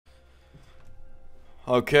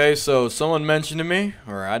Okay, so someone mentioned to me,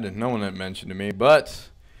 or I didn't. No one had mentioned to me, but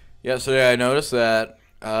yesterday I noticed that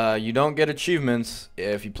you don't get achievements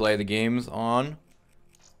if you play the games on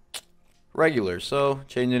regular. So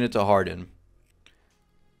changing it to hardened.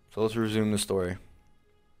 So let's resume the story.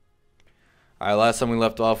 Alright, last time we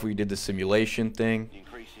left off, we did the simulation thing.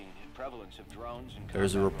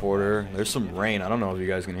 There's a reporter. There's some rain. I don't know if you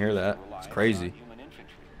guys can hear that. It's crazy.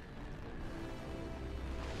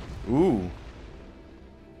 Ooh.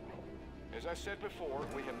 As I said before,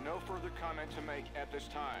 we have no further comment to make at this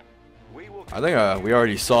time. I think we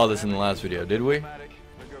already saw this in the last video, did we? The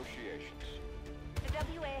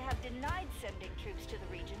WA have denied sending troops to the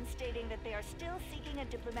region, stating that they are still seeking a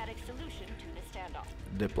diplomatic solution to the standoff.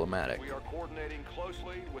 Diplomatic. We are coordinating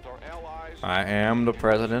closely with our allies. I am the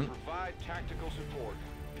president. To provide tactical support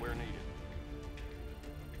where needed.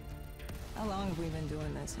 How long have we been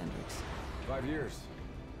doing this, Hendricks? 5 years,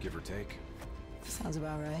 give or take. Sounds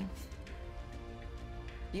about right.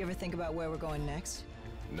 You ever think about where we're going next?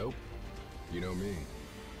 Nope. You know me.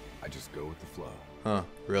 I just go with the flow. Huh,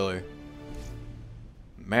 really?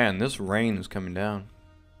 Man, this rain is coming down.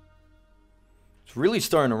 It's really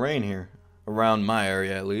starting to rain here. Around my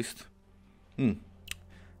area, at least.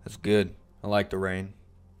 That's good. I like the rain.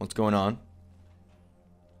 What's going on?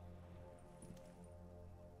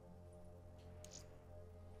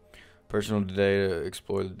 Personal data,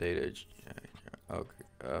 explore the data.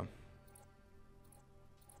 Okay.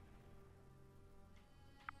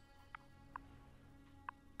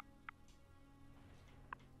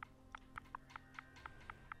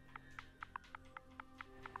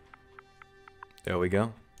 There we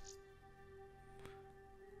go.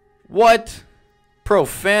 What?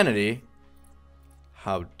 Profanity?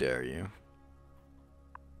 How dare you?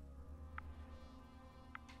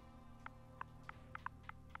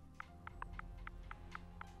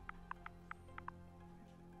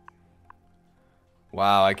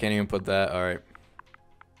 Wow, I can't even put that. Alright.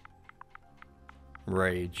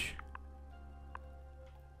 Rage.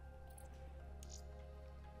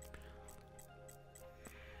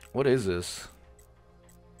 What is this?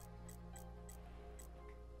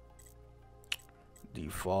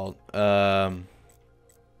 Default.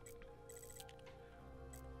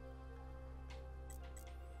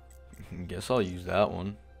 Guess I'll use that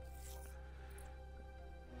one.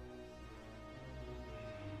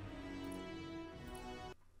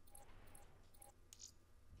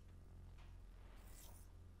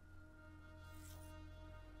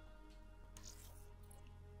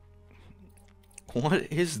 What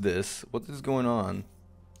is this? What is going on?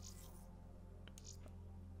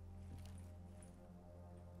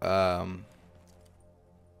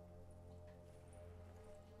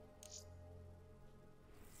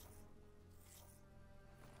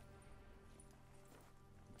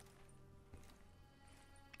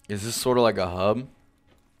 Is this sort of like a hub?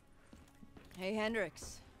 Hey,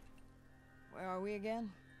 Hendricks. Where are we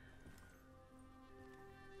again?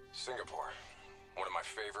 Singapore. One of my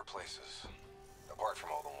favorite places. Apart from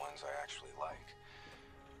all the ones I actually like.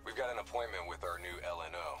 We've got an appointment with our new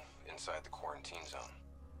LNO inside the quarantine zone.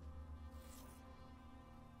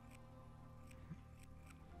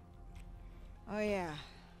 Oh, yeah.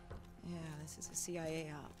 Yeah, this is a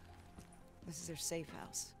CIA op. This is their safe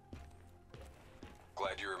house.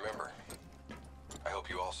 Glad you remember. I hope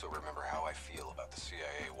you also remember how I feel about the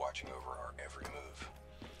CIA watching over our every move.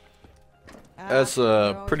 That's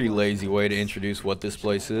a pretty lazy way to introduce what this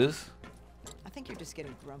place is. I think you're just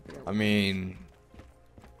getting grumpier. I mean...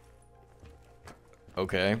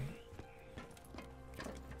 Okay.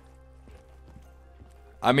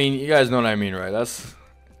 I mean, you guys know what I mean, right? That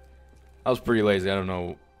was pretty lazy. I don't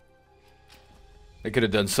know. They could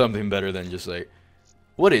have done something better than just like,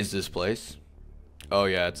 what is this place? Oh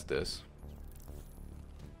yeah, it's this.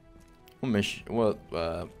 What mission?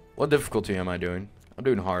 What difficulty am I doing? I'm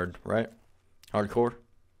doing hard, right? Hardcore.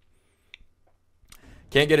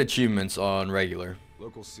 Can't get achievements on regular.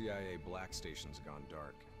 Local CIA black station's gone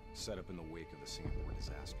dark, set up in the wake of the Singapore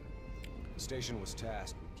disaster. The station was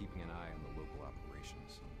tasked with keeping an eye on the local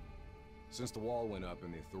operations. Since the wall went up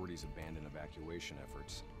and the authorities abandoned evacuation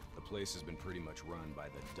efforts, the place has been pretty much run by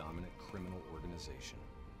the dominant criminal organization,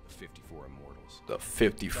 the 54 Immortals. The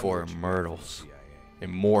 54 Immortals.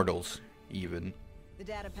 Immortals, even. The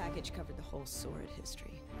data package covered the whole sordid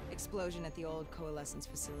history. Explosion at the old coalescence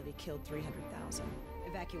facility killed 300,000.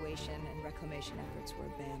 Evacuation and reclamation efforts were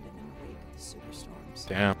abandoned in the wake of the superstorms.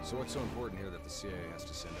 Damn. So what's so important here that the CIA has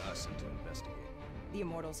to send us in to investigate? The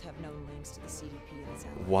Immortals have known links to the CDP and its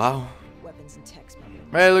allies. Wow. Weapons and tech smuggling.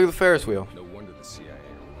 Hey, look at the Ferris wheel. No wonder the CIA.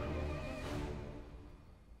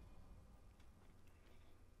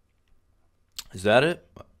 Is that it?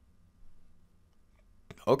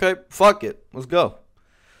 Okay, fuck it. Let's go.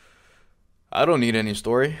 I don't need any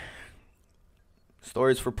story.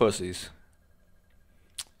 Stories for pussies.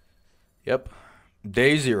 Yep.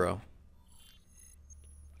 Day 0.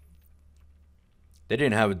 They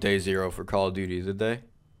didn't have a day 0 for Call of Duty, did they?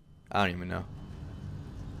 I don't even know.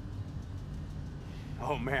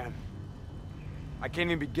 Oh man. I can't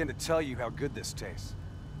even begin to tell you how good this tastes.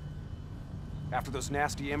 After those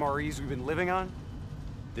nasty MREs we've been living on,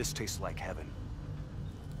 this tastes like heaven.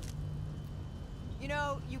 You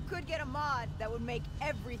know, you could get a mod that would make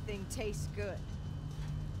everything taste good.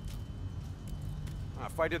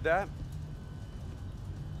 If I did that,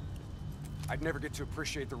 I'd never get to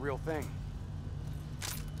appreciate the real thing.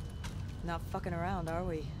 Not fucking around, are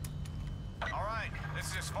we? All right,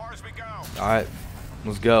 this is as far as we go. Alright,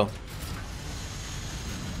 let's go.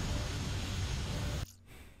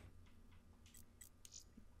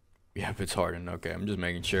 Yep, it's hardened. Okay, I'm just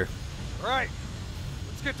making sure. All right,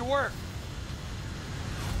 let's get to work.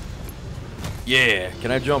 Yeah,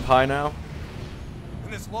 can I jump high now?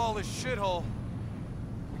 In this lawless shithole,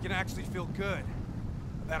 we can actually feel good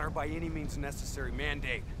about our by any means necessary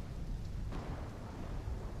mandate.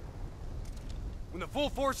 When the full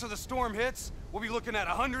force of the storm hits, we'll be looking at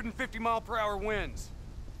 150-mile-per-hour winds.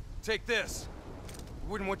 Take this.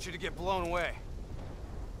 We wouldn't want you to get blown away.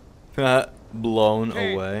 Blown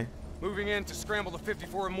Okay, away. Moving in to scramble the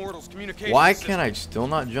 54 Immortals communication Why system. can't I still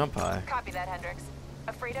not jump high? Copy that, Hendricks.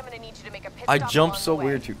 Afraid I'm gonna need you to make a pit I stop jumped along so the way.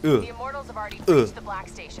 weird too. The Immortals have already reached the Black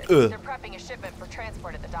Station. They're prepping a shipment for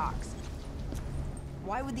transport at the docks.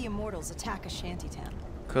 Why would the Immortals attack a shantytown?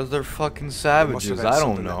 Because they're fucking Must savages. have had I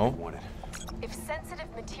don't something that know. they wanted. If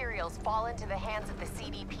sensitive materials fall into the hands of the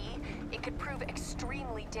CDP, it could prove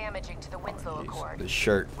extremely damaging to the Winslow Accord. The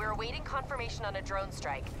shirt. We're awaiting confirmation on a drone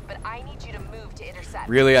strike, but I need you to move to intercept.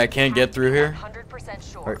 Really? I can't get through here?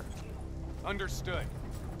 100% sure. Alright. Understood.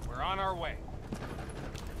 We're on our way.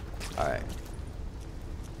 Alright.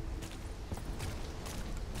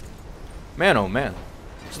 Man, oh man.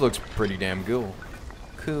 This looks pretty damn cool.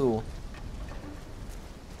 Cool.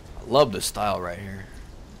 I love the style right here.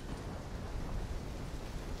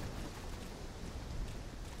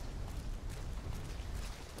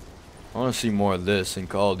 I want to see more of this in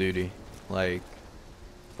Call of Duty. Like,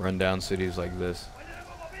 run down cities like this.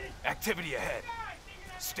 Activity ahead.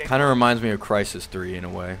 Stay Kind of reminds me of Crysis 3 in a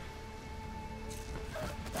way.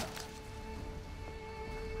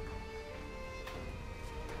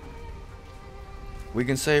 We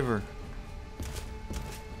can save her.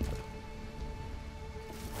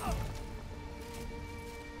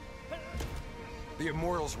 The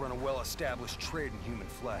Immortals run a well-established trade in human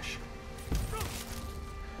flesh.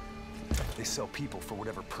 They sell people for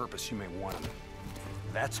whatever purpose you may want them.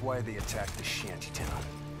 That's why they attacked the shantytown.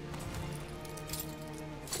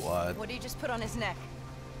 What? What do you just put on his neck?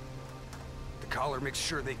 The collar makes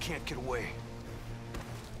sure they can't get away.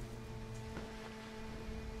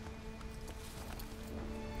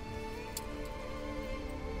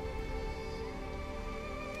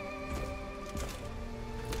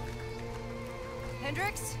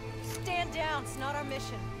 Hendricks, stand down. It's not our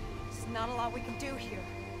mission. There's not a lot we can do here.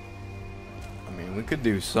 I mean, we could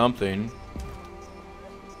do something.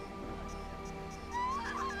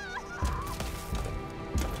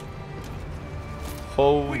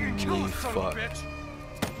 Holy fuck.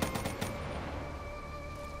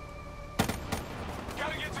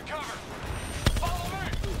 Gotta get to cover. Follow me.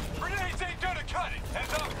 Grenades ain't gonna cut it.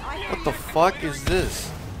 Heads up. What the fuck is this?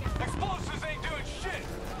 Explosives ain't doing shit.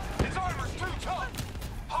 His armor's too tough.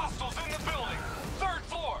 Hostiles in the building. 3rd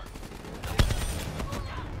floor.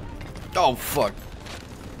 Oh fuck.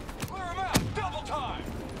 Clear him out. Double time.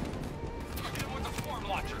 Hit him with the swarm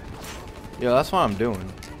launcher. Yeah, that's what I'm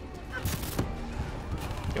doing.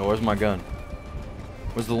 Yo, where's my gun?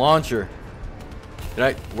 Where's the launcher?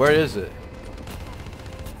 Where is it?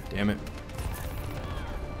 Damn it.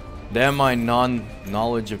 Damn my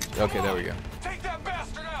non-knowledge of... Okay, there we go. Take that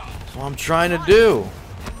bastard out. That's what I'm trying to do.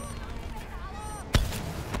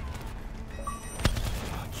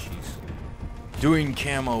 Oh, jeez. Doing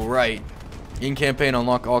camo right. In campaign,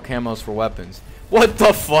 unlock all camos for weapons. What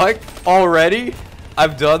the fuck? Already?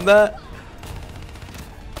 I've done that?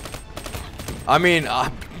 I mean,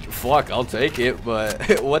 fuck, I'll take it,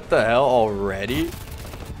 but what the hell already?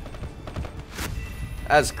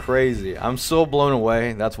 That's crazy. I'm so blown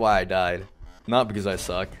away. That's why I died. Not because I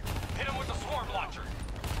suck. Hit him with the swarm launcher.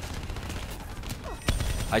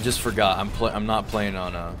 I just forgot. I'm not playing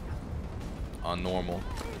on normal.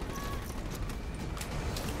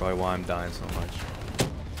 Probably why I'm dying so much.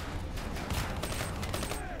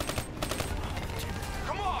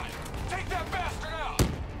 Come on. Take that bastard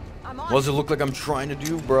I'm on. What does it look like I'm trying to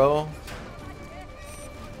do, bro?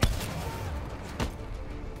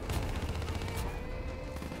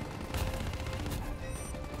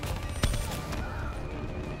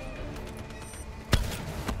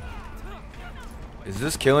 Is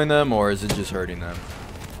this killing them or is it just hurting them?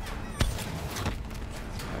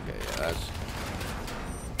 Okay, yeah, that's...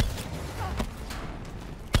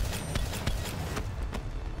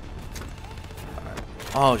 Alright.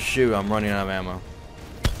 Oh shoot, I'm running out of ammo.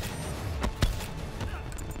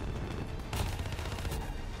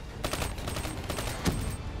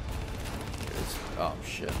 Oh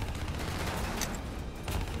shit.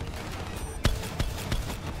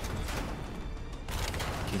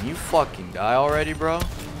 Can you fucking die already, bro?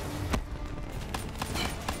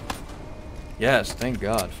 Yes, thank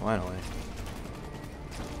God, finally.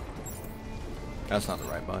 That's not the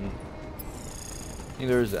right button.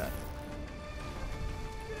 Neither is that.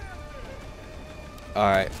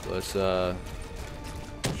 Alright, let's shit,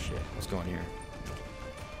 let's go in here.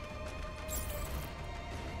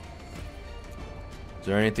 Is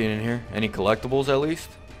there anything in here? Any collectibles at least?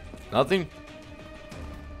 Nothing?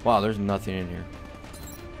 Wow, there's nothing in here.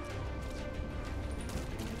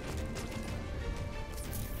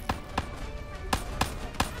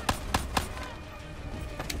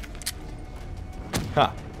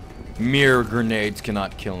 Ha! Mirror grenades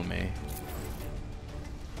cannot kill me.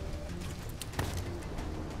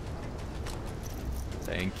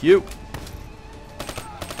 Thank you.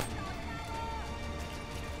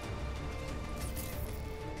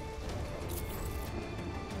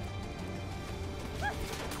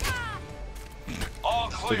 All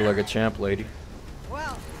Look clear. like a champ, lady.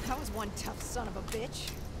 Well, that was one tough son of a bitch.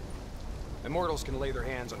 Immortals can lay their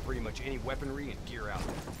hands on pretty much any weaponry and gear out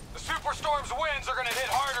there. The Superstorm's winds are gonna hit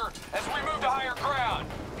harder as we move to higher ground.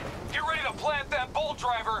 Get ready to plant that bolt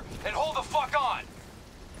driver and hold the fuck on.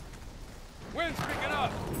 Wind's picking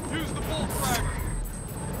up. Use the bolt driver.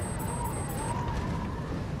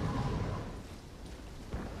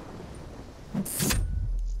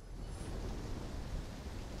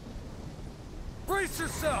 Brace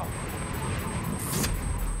yourself.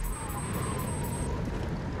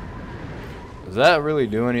 Does that really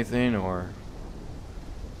do anything, or?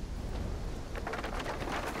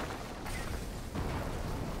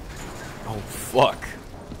 Oh, fuck.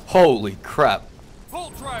 Holy crap.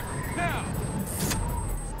 Bolt driver, now.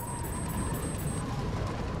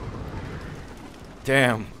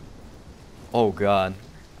 Damn. Oh, God.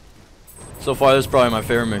 So far, this is probably my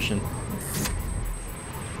favorite mission.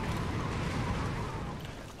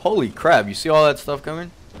 Holy crap, you see all that stuff coming?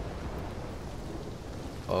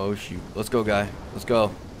 Oh, shoot. Let's go, guy. Let's go.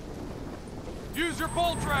 Use your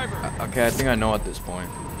bolt driver. Okay, I think I know at this point.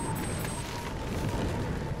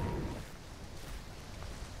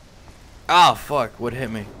 Ah, fuck. What hit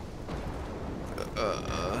me?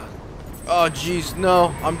 Oh, jeez.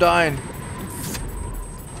 No. I'm dying.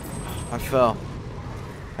 I fell.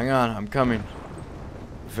 Hang on. I'm coming.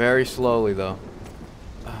 Very slowly, though.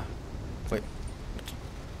 Wait.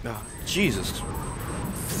 Oh, Jesus.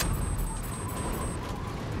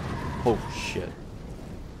 Oh, shit.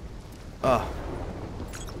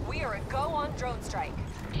 We are a go on drone strike.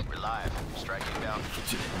 We're live. Striking down.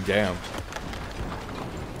 Damn.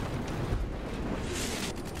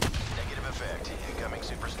 Negative effect. Incoming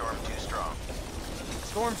superstorm too strong.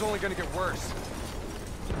 Storm's only gonna get worse.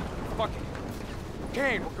 Fuck it.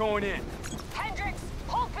 Kane, we're going in. Hendricks,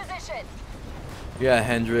 hold position. Yeah,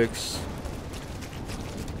 Hendricks.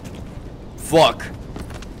 Fuck.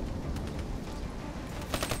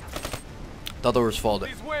 Thought there was fall there.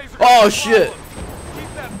 These waves are Oh, gonna shit. follow.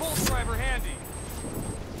 Keep that bolt driver handy.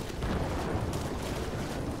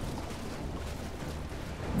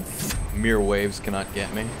 Mirror waves cannot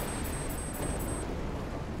get me.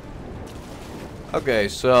 Okay,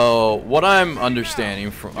 so what I'm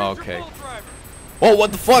understanding from... Use your Okay. bolt driver. Oh,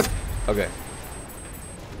 what the fuck? Okay.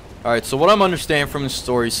 Alright, so what I'm understanding from the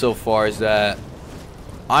story so far is that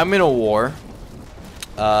I'm in a war.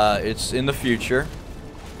 It's in the future.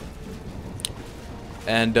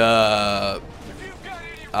 And, If you've got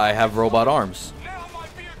any I have robot arms. now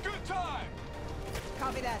might be a good time.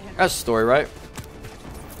 Copy that, Henry. That's the story, right?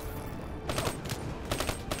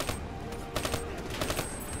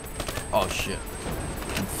 Oh, shit.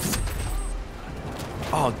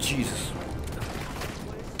 Oh, Jesus.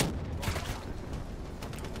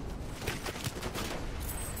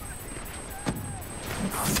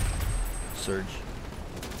 Surge.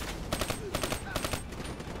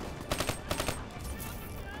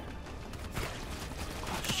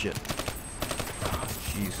 Oh, shit. Oh,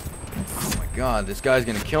 jeez. Oh, my God. This guy's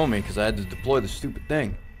gonna kill me because I had to deploy the stupid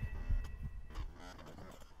thing.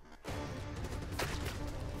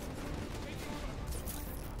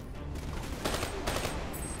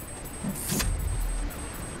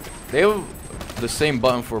 They have the same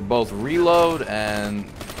button for both reload and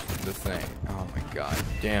the thing. Oh my god,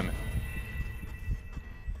 damn it.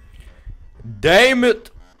 Damn it!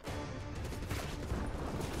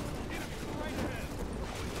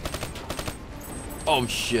 Oh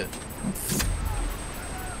shit.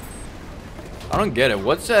 I don't get it.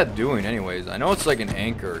 What's that doing anyways? I know it's like an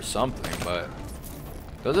anchor or something, but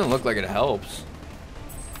it doesn't look like it helps.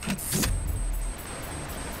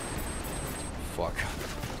 Fuck.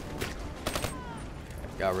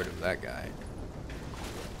 Got rid of that guy.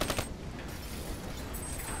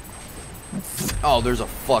 Oh, there's a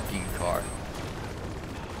fucking car.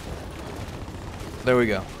 There we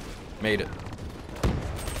go. Made it.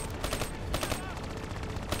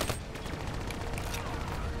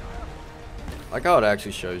 I like how it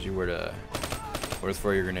actually shows you where to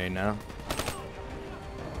throw your grenade now.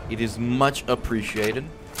 It is much appreciated.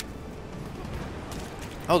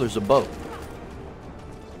 Oh, there's a boat.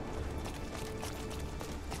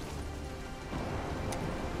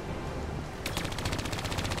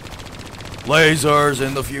 Lasers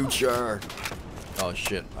in the future. Oh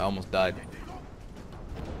shit, I almost died.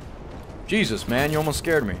 Jesus, man, you almost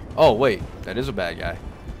scared me. Oh wait, that is a bad guy.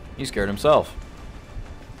 He scared himself.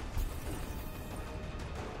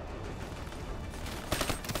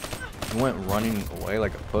 He went running away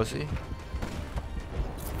like a pussy.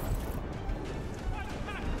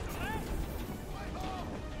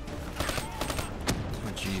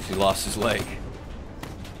 Oh jeez, he lost his leg.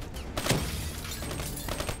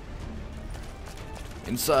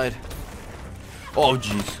 Inside. Oh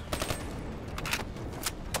jeez.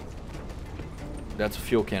 That's a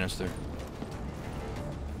fuel canister.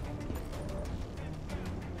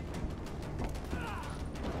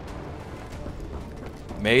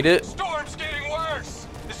 Made it. Storm's getting worse.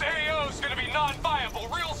 This AO's gonna be non-viable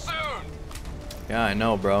real soon. Yeah, I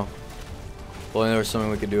know, bro. If only there was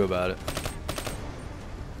something we could do about it.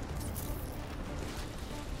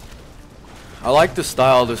 I like the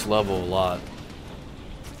style of this level a lot.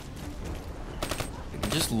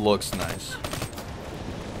 It just looks nice.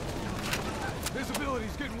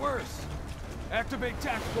 Visibility's getting worse. Activate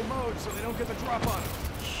tactical mode so they don't get the drop on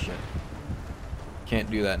us. Shit.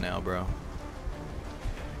 Can't do that now, bro.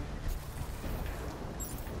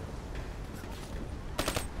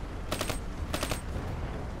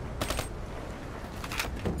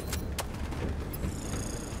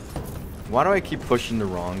 Why do I keep pushing the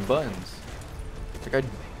wrong buttons? It's like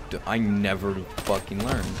I never fucking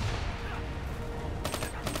learned.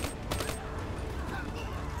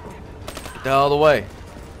 Get the hell out of the way.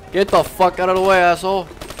 Get the fuck out of the way, asshole.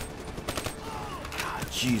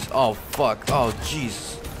 Jeez. Oh, fuck. Oh,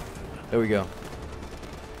 jeez. There we go.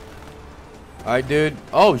 Alright, dude.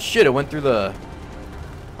 Oh, shit. It went through the...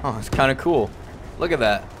 Oh, it's kind of cool. Look at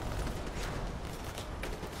that.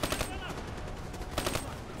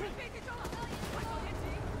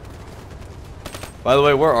 By the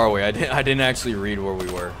way, where are we? I didn't actually read where we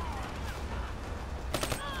were.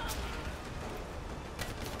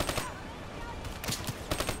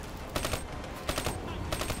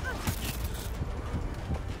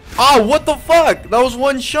 Oh, what the fuck? That was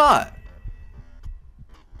one shot.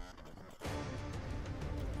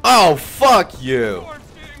 Oh, fuck you.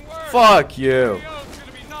 Fuck you.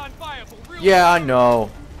 Yeah, I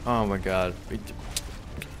know. Oh my god.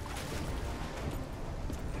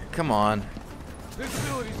 Come on.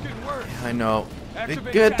 I know.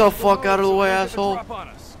 Get the fuck out of the way, asshole.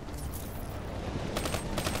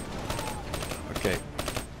 Okay.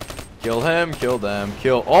 Kill him, kill them,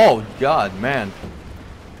 kill... Oh, god, man.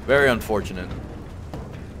 Very unfortunate.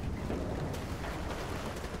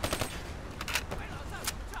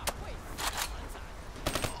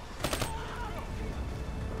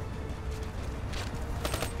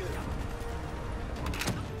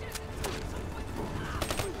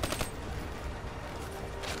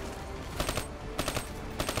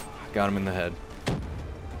 Got him in the head.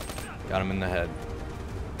 Got him in the head.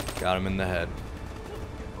 Got him in the head.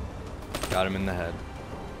 Got him in the head.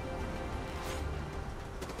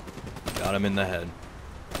 Got him in the head.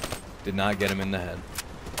 Did not get him in the head.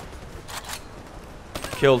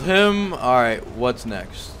 Killed him. Alright, what's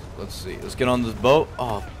next? Let's see. Let's get on this boat.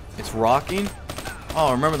 Oh, it's rocking.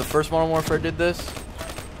 Oh, remember the first Modern Warfare did this?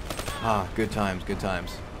 Ah, good times, good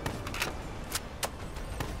times.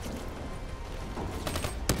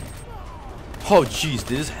 Oh, jeez,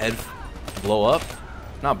 did his head blow up?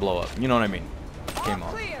 Not blow up, you know what I mean. Came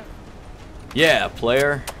off. Yeah,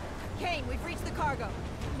 player. Kane, we've reached the cargo.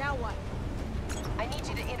 Now what? I need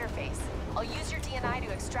you to interface. I'll use your DNI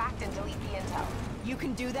to extract and delete the intel. You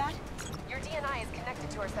can do that? Your DNI is connected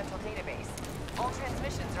to our central database. All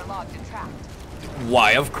transmissions are logged and tracked.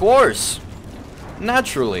 Why, of course.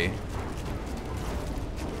 Naturally.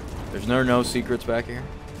 There's no secrets back here?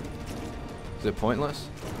 Is it pointless?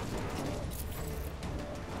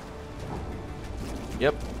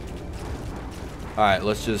 Yep. Alright,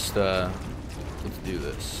 let's just, let's do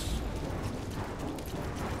this.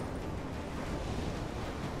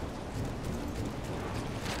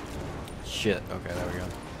 Shit. Okay, there we go.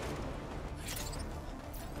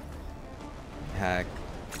 Hack.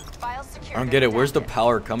 Files secured. I don't get it. Where's the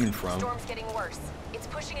power coming from? Storm's getting worse. It's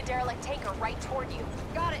pushing a derelict tanker right toward you.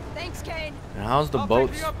 Got it. Thanks, Kane. And how's the I'll boat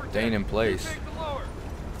take the upper staying deck. in place? You take the lower.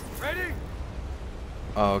 Ready?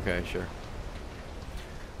 Oh, okay, sure.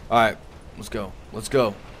 Alright, let's go. Let's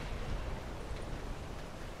go.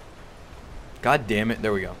 God damn it.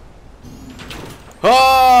 There we go.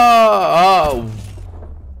 Oh! Oh!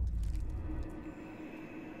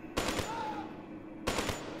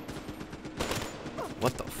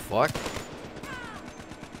 What the fuck?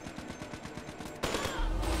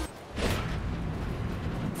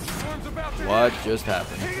 Storm's about to What hit. just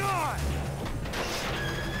happened? Hang on.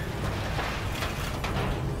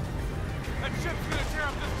 That ship's gonna tear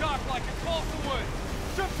up this dock like it's balsa wood.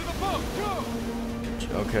 Jump to the boat.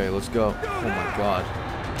 Go. Okay, let's go. Oh my god.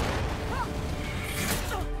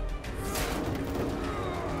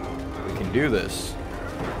 We can do this.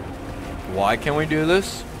 Why can we do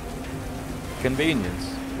this? Convenience.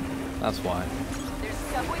 That's why. There's a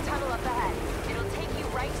subway tunnel up ahead. It'll take you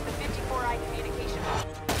right to the 54I communication hub.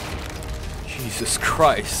 Jesus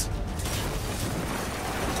Christ.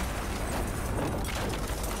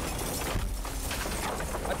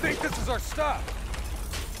 I think this is our stop.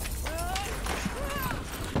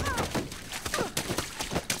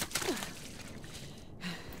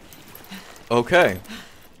 Okay.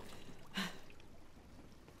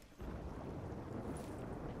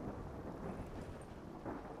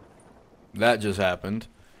 That just happened.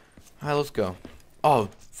 Alright, let's go. Oh,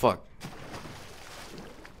 fuck.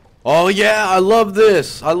 Oh yeah, I love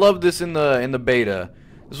this. I love this in the beta.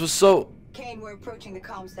 This was so. Kane, we're approaching the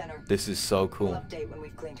comm center. This is so We'll cool. update when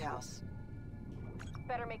we've cleaned house.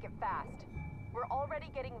 Better make it fast. We're already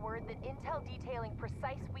getting word that intel detailing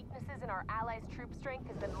precise weaknesses in our allies' troop strength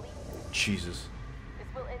has been leaked. Jesus. This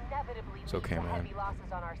will inevitably It's lead okay, to man. heavy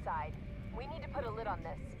losses on our side. We need to put a lid on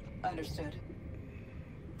this. Understood.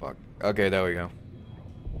 Fuck. Okay, there we go.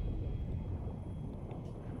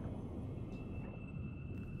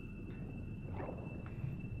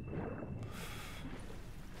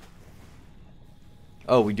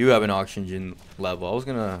 Oh, we do have an oxygen level. I was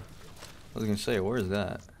gonna say, where is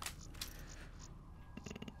that?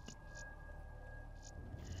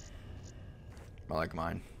 I like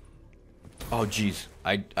mine. Oh, jeez.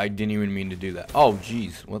 I didn't even mean to do that. Oh,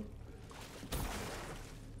 jeez. What?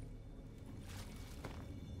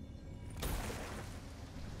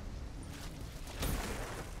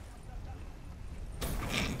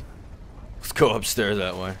 Let's go upstairs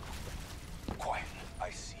that way. Quiet. I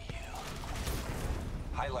see you.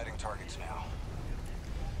 Highlighting targets now.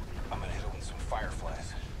 I'm gonna hit it with some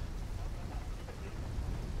fireflies.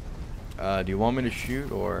 Do you want me to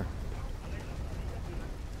shoot or?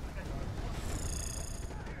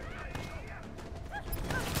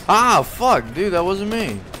 Ah, fuck, dude, that wasn't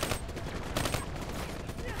me.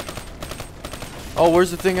 Oh,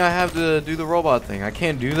 where's the thing I have to do the robot thing? I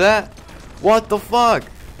can't do that? What the fuck?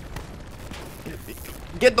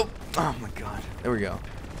 Get the... Oh my god. There we go.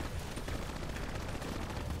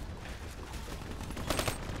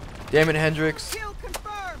 Damn it, Hendrix. Kill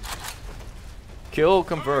confirmed. Kill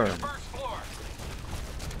confirmed. First floor.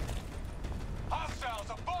 Hostiles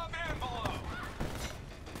above and below.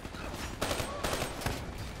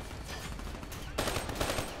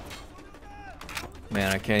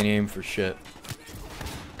 Man, I can't aim for shit.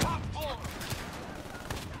 Top floor.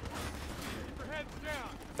 Keep your heads down.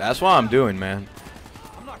 That's what I'm doing, man.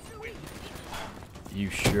 I'm not waiting. You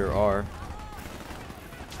sure are.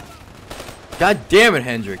 God damn it,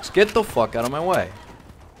 Hendrix. Get the fuck out of my way.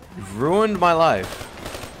 You've ruined my life.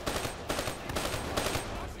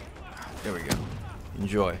 There we go.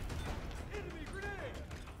 Enjoy.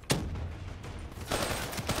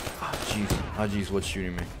 Oh, jeez. Oh, jeez. What's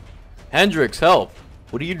shooting me? Hendrix, help.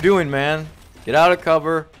 What are you doing, man? Get out of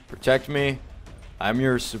cover. Protect me. I'm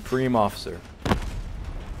your supreme officer. Oh,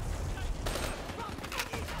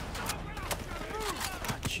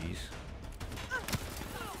 jeez.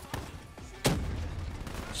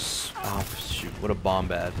 Oh, shoot. What a bomb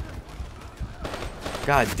bad.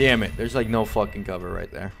 God damn it. There's like no fucking cover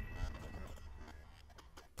right there.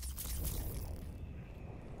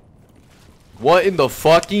 What in the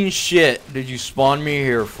fucking shit did you spawn me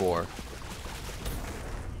here for?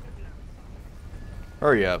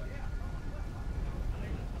 Hurry up.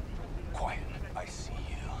 Quiet. I see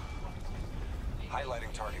you.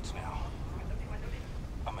 Highlighting targets now.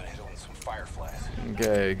 I'm gonna hit it with some fireflies.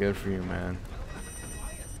 Okay, good for you, man.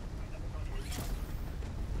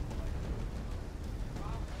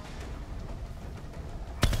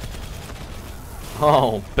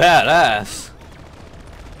 Oh, badass.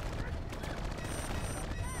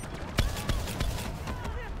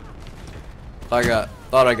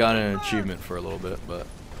 Thought I got an achievement for a little bit, but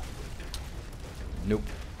nope.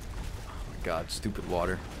 Oh my god, stupid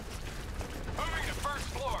water. Moving to first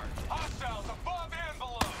floor. Hostiles above and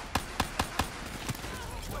below.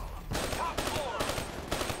 Top floor.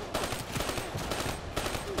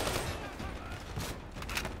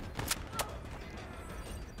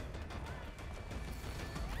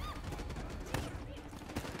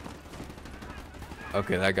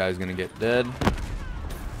 Okay, that guy's gonna get dead.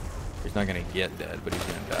 He's not gonna get dead, but he's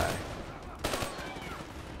gonna die.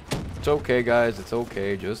 It's okay, guys. It's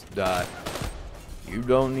okay. Just die. You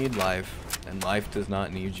don't need life, and life does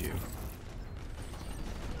not need you.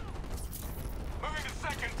 Moving to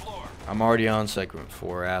second floor. I'm already on segment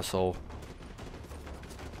 4, asshole.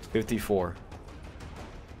 54.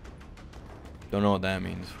 Don't know what that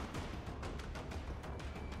means.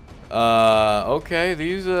 Okay,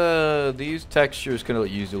 these textures could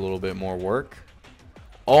use a little bit more work.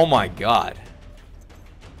 Oh my god.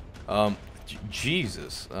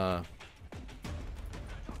 Jesus.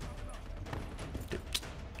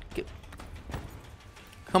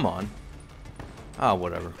 Come on. Ah,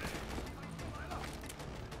 whatever.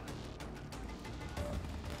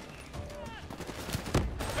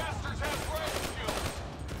 Bastards have riot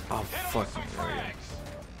shields. Oh, Hit 'em fuck with me. some There we go. frags.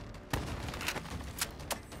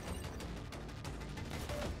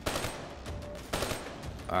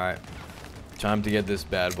 Alright. Time to get this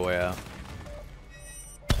bad boy out.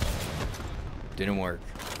 Didn't work.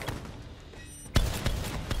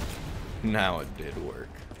 Now it did work.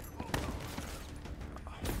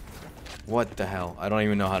 What the hell? I don't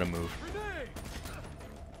even know how to move.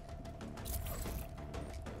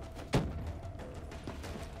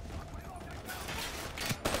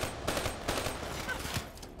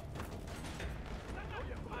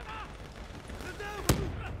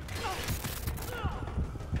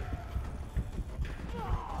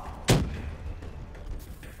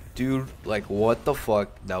 Dude, like, what the fuck?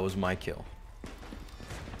 That was my kill.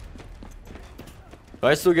 Do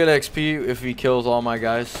I still get XP if he kills all my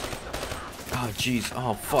guys? Oh, jeez.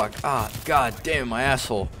 Oh, fuck. Ah, god damn, my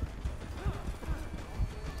asshole.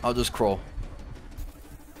 I'll just crawl.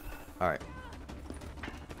 Alright.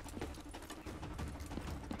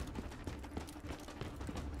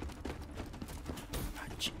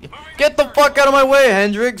 Get the fuck out of my way,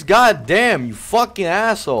 Hendrix. God damn, you fucking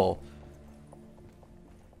asshole.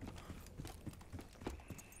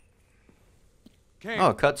 Kane,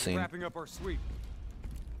 Oh, cutscene. wrapping up our sweep.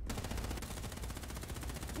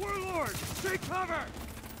 Warlord, take cover.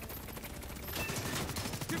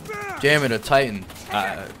 Get back. Damn it, a Titan.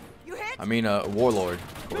 You hit? I mean, a Warlord,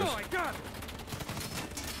 of No, course. I got it.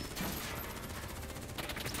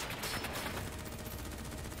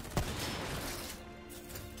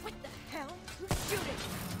 What the hell? Who's shooting?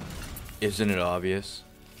 Isn't it obvious?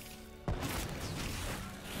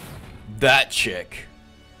 That chick.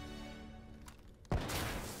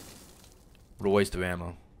 What a waste of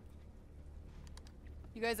ammo.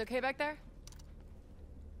 You guys okay back there?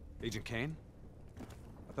 Agent Kane?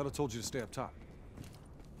 I thought I told you to stay up top.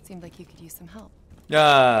 Seemed like you could use some help.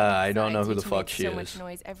 I don't know who the Besides, you fuck make she so much is.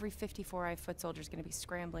 noise, every 54i-foot soldier's gonna be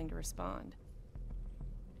scrambling to respond.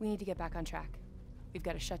 We need to get back on track. We've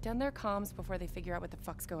got to shut down their comms before they figure out what the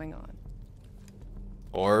fuck's going on.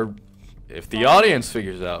 Or if the audience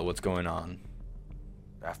figures out what's going on.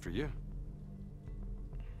 After you.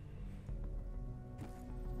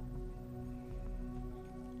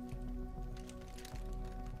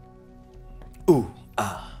 Ooh,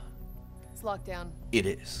 ah, It's locked down. it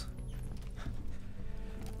is.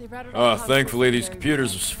 They routed our comms Thankfully system these very computers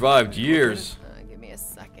well. have survived years. Give me a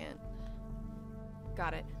second.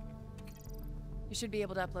 Got it. You should be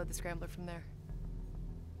able to upload the scrambler from there.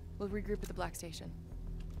 We'll regroup at the Black Station.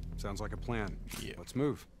 Sounds like a plan. Yeah. Let's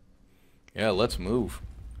move. Yeah, let's move.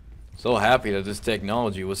 So happy that this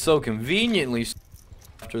technology was so conveniently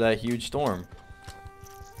after that huge storm.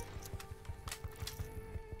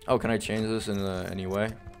 Oh, can I change this in any way?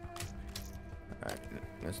 Alright,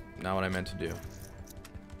 that's not what I meant to do.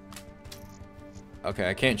 Okay,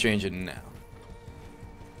 I can't change it now.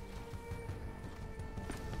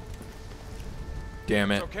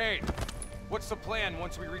 Damn it. Okay. What's the plan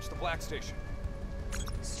once we reach the Black Station?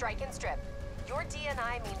 Strike and strip. Your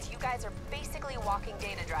DNI means you guys are basically walking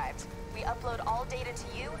data drives. We upload all data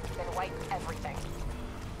to you, then wipe everything.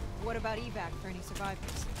 What about evac for any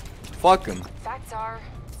survivors? Fuck him. Facts are,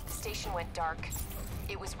 the station went dark.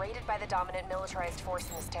 It was raided by the dominant militarized force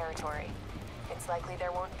in this territory. It's likely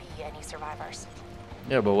there won't be any survivors.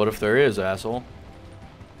 Yeah, but what if there is, asshole?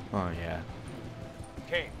 Oh, yeah.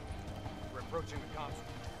 Kane, we're approaching the comms.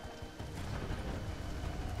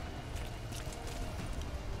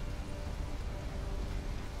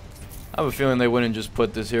 I have a feeling they wouldn't just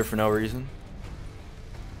put this here for no reason.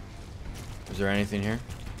 Is there anything here?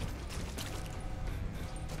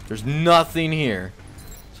 There's nothing here.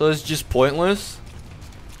 So it's just pointless?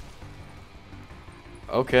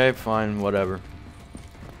 Okay, fine, whatever.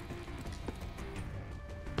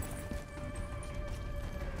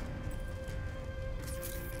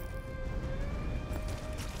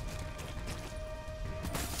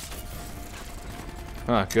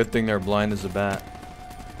 Huh, good thing they're blind as a bat.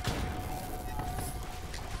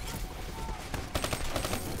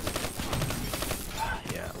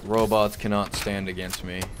 Yeah, robots cannot stand against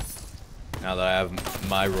me. Now that I have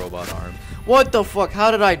my robot arm. What the fuck?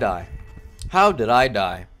 How did I die? How did I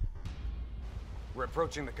die? We're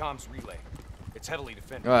approaching the comms relay. It's heavily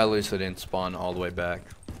defended. Oh, at least I didn't spawn all the way back.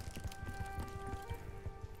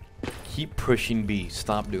 Keep pushing B.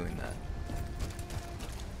 Stop doing that.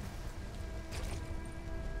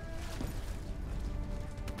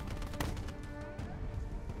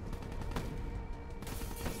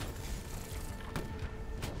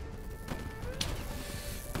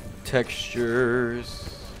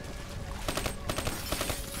 Textures.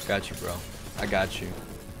 Got you, bro. I got you.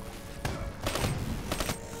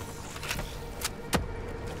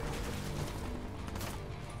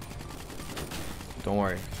 Don't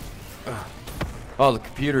worry. Ugh. Oh, the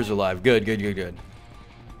computer's alive. Good, good, good, good.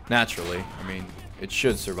 Naturally. I mean, it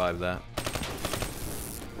should survive that.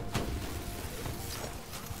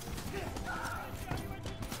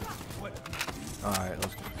 Alright,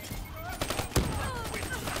 let's go.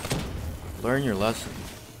 Learn your lesson.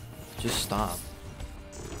 Just stop.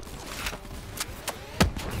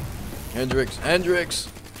 Hendrix, Hendrix!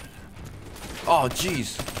 Oh,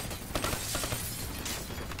 jeez.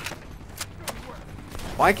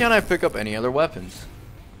 Why can't I pick up any other weapons?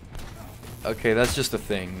 Okay, that's just a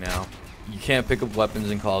thing now. You can't pick up weapons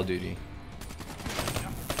in Call of Duty.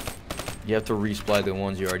 You have to resupply the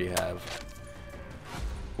ones you already have.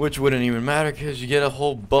 Which wouldn't even matter because you get a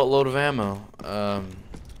whole buttload of ammo.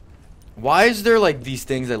 Why is there like these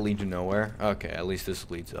things that lead to nowhere? Okay, at least this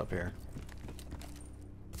leads up here.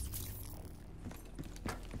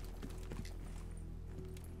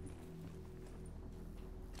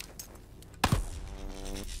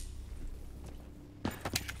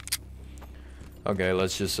 Okay,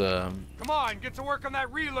 let's just Come on, get to work on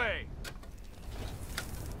that relay.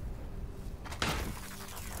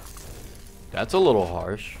 That's a little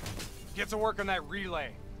harsh. Get to work on that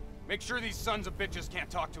relay. Make sure these sons of bitches can't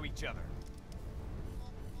talk to each other.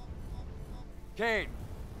 Kane,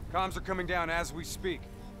 comms are coming down as we speak.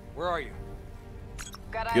 Where are you?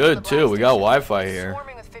 Got eyes on Good the too. We got Black Wi-Fi Station. here.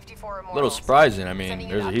 Swarming with 54 A little immortals. surprising. I mean, Sending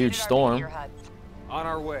there's a an huge updated storm. RP to your HUD. On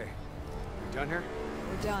our way. We done here?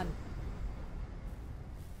 We're done.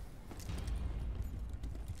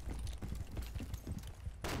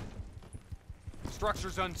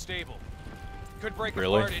 Structure's unstable. Could break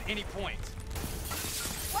Really? apart at any point.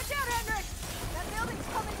 Watch out, Hendrix! That building's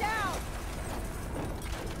coming down!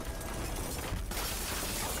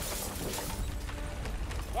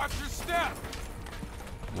 Watch your step!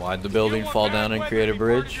 Why'd the building You don't fall want down bad and weather create a to be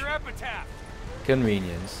part of bridge? your epitaph.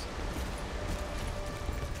 Convenience.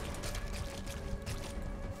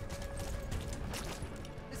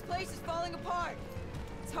 This place is falling apart.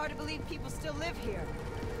 It's hard to believe people still live here.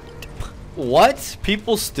 What?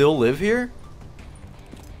 People still live here?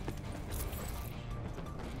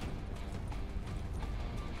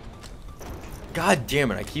 God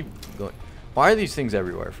damn it, I keep going. Why are these things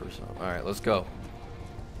everywhere for some? Alright, let's go.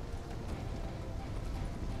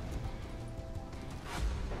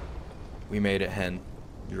 We made it,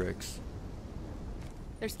 Hendrix.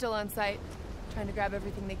 They're still on site, trying to grab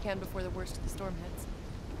everything they can before the worst of the storm hits.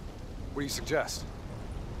 What do you suggest?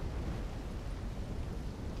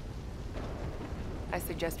 I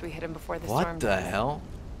suggest we hit him before the storm What the does. hell?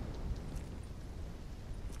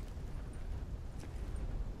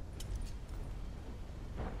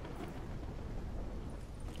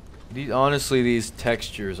 Honestly, these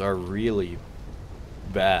textures are really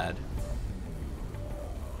bad.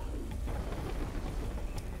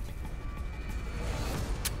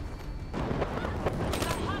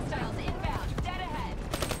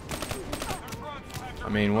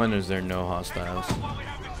 mean, when is there no hostiles?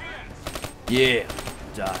 Yeah,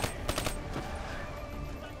 die.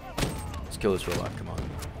 Let's kill this robot, come on.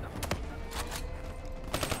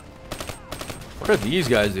 What are these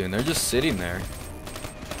guys doing? They're just sitting there.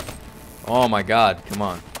 Oh my god, come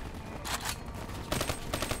on.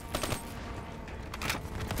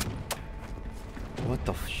 What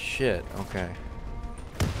the shit? Okay.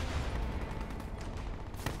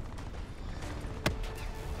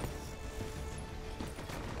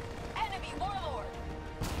 Enemy warlord.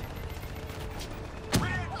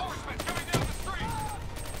 Reinforcement coming down the street.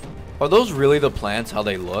 Are those really the plants, how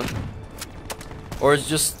they look? Or is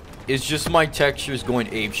just my textures going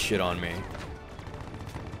ape shit on me?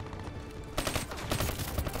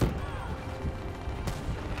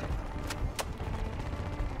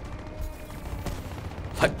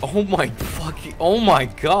 Like, oh my fucking, oh my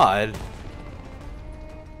god.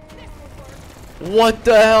 What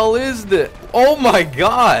the hell is this? Oh my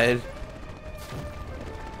god.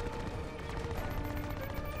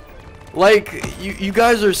 Like, you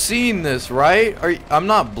guys are seeing this, right? I'm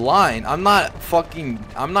not blind. I'm not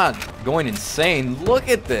going insane. Look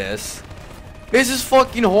at this. This is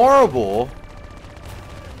fucking horrible.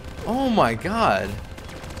 Oh my god.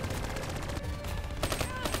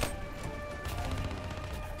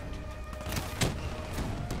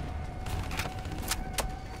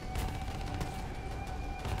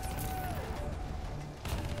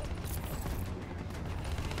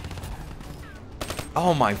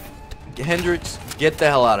 Oh my... Hendrix, get the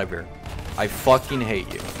hell out of here. I fucking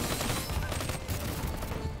hate you.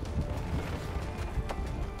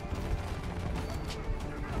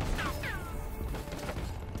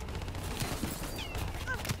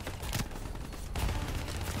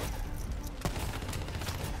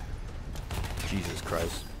 Jesus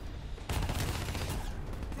Christ.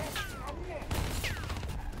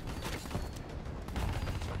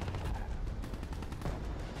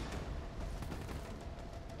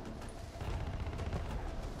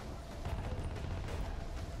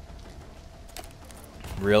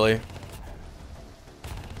 Really?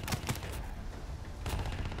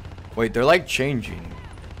 Wait, they're like changing.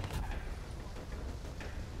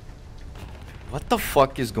 What the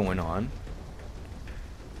fuck is going on?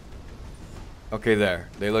 Okay, there.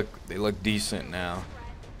 They look decent now.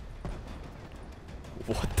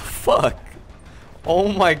 What the fuck?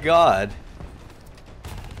 Oh my god.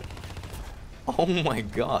 Oh my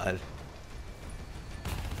god.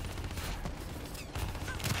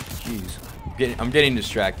 Jeez. I'm getting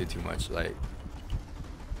distracted too much. Like,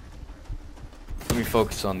 let me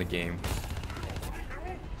focus on the game.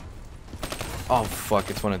 Oh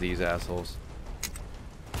fuck, it's one of these assholes.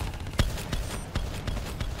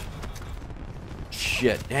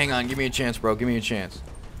 Shit, hang on, give me a chance, bro. Give me a chance.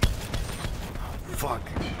 Fuck.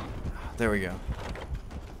 There we go.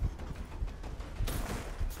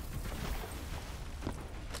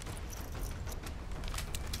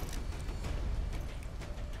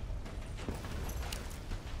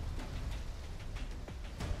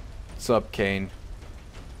 What's up, Kane?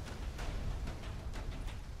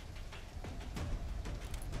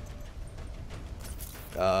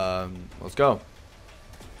 Let's go.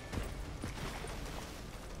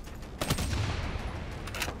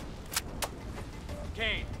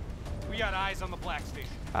 Kane, we got eyes on the Black Station.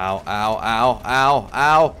 Ow, ow, ow, ow,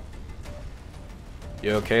 ow.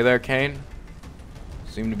 You okay there, Kane?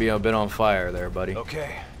 Seem to be a bit on fire there, buddy.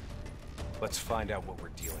 Okay. Let's find out what we're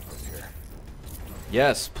dealing with here.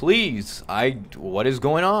 Yes, please. What is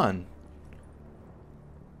going on?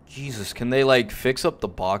 Jesus, can they like fix up the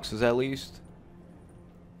boxes at least?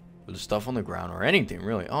 Or the stuff on the ground or anything,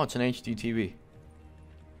 really. Oh, it's an HD TV.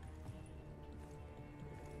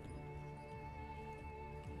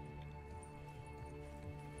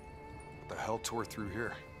 What the hell tore through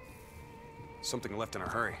here? Something left in a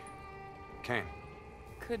hurry. Kane.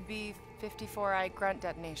 Could be 54i grunt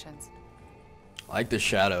detonations. I like the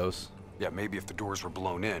shadows. Yeah, maybe if the doors were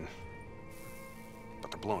blown in.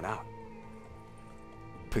 But they're blown out.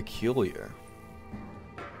 Peculiar.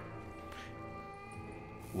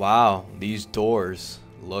 Wow, these doors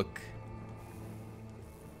look...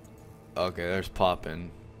 Okay, there's popping.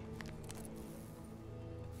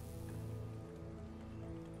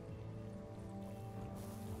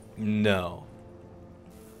 No.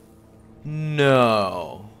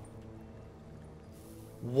 No.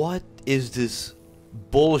 What is this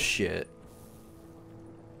bullshit?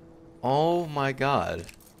 Oh my god.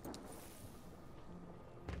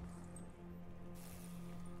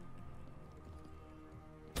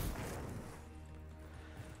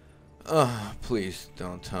 Please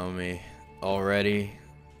don't tell me already.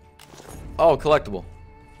 Oh, collectible.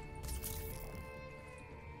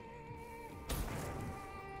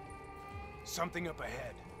 Something up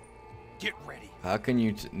ahead. Get ready. How can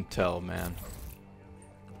you tell, man?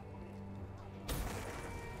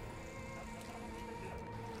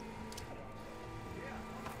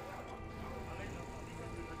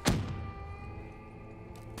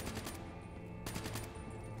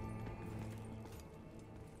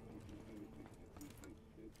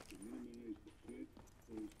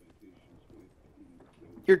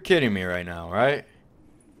 You're kidding me right now, right?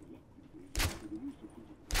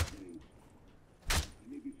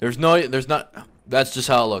 There's not. That's just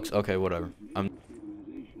how it looks. Okay, whatever.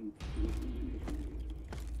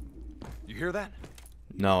 You hear that?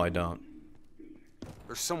 No, I don't.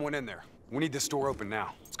 There's someone in there. We need this door open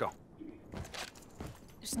now. Let's go.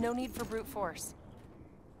 There's no need for brute force.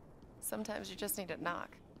 Sometimes you just need to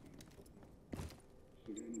knock.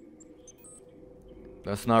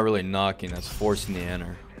 That's not really knocking. That's forcing the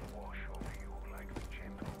enter.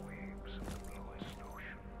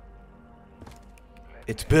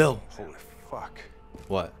 It's Bill. Holy fuck.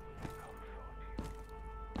 What?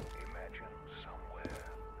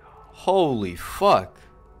 Holy fuck.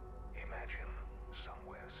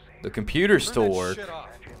 The computers still work.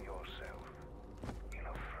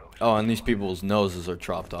 Oh, and these people's noses are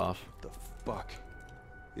chopped off. The fuck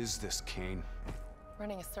is this, Kane?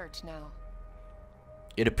 Running a search now.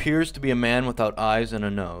 It appears to be a man without eyes and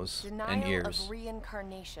a nose and Denial ears. of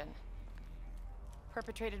reincarnation.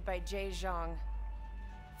 Perpetrated by Jay Zhang.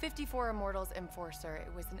 54 Immortals Enforcer.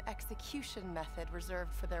 It was an execution method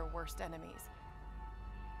reserved for their worst enemies.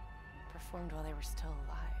 Performed while they were still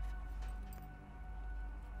alive.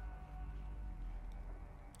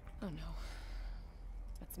 Oh no.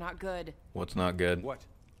 That's not good. What's not good? What?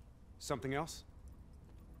 Something else?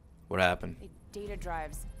 What happened? The data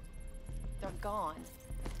drives. They're gone.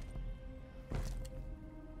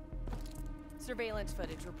 Surveillance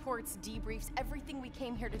footage, reports, debriefs, everything we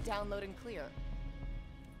came here to download and clear.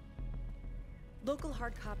 Local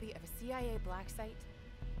hard copy of a CIA black site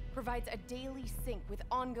provides a daily sync with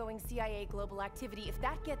ongoing CIA global activity. If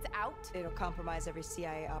that gets out, It'll compromise every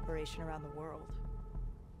CIA operation around the world.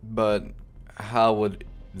 But how would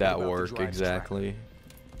that What about the work drive exactly?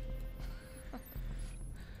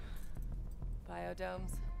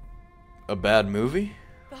 biodomes. A bad movie?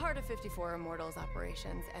 The heart of 54 Immortals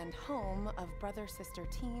operations and home of brother-sister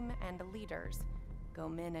team and leaders, Go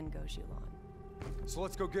Min and Go Zhulan. So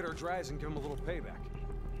let's go get our drives and give them a little payback.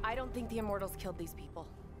 I don't think the Immortals killed these people.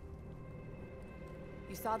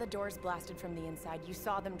 You saw the doors blasted from the inside. You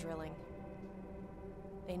saw them drilling.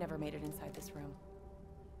 They never made it inside this room.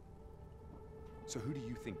 So who do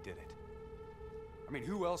you think did it? I mean,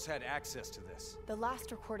 who else had access to this? The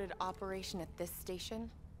last recorded operation at this station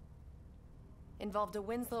involved a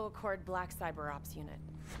Winslow Accord Black Cyber Ops unit.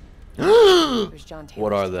 There's John Taylor's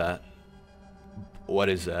What are team. that? What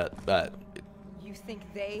is that? You think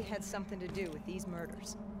they had something to do with these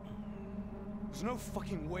murders? There's no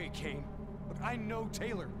fucking way, Kane. Look, I know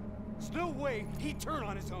Taylor. There's no way he'd turn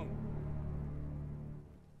on his own.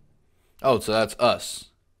 Oh, so that's us.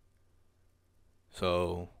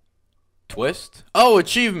 So, twist? Oh,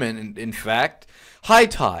 achievement, in fact. High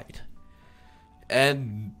Tide.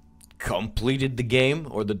 And completed the game,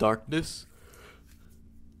 or the darkness.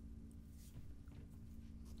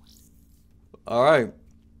 Alright.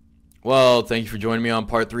 Well, thank you for joining me on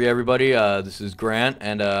part 3, everybody. This is Grant,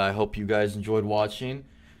 and I hope you guys enjoyed watching.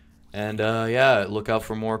 And, yeah, look out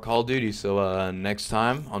for more Call of Duty. So, next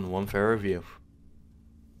time on One Fair Review.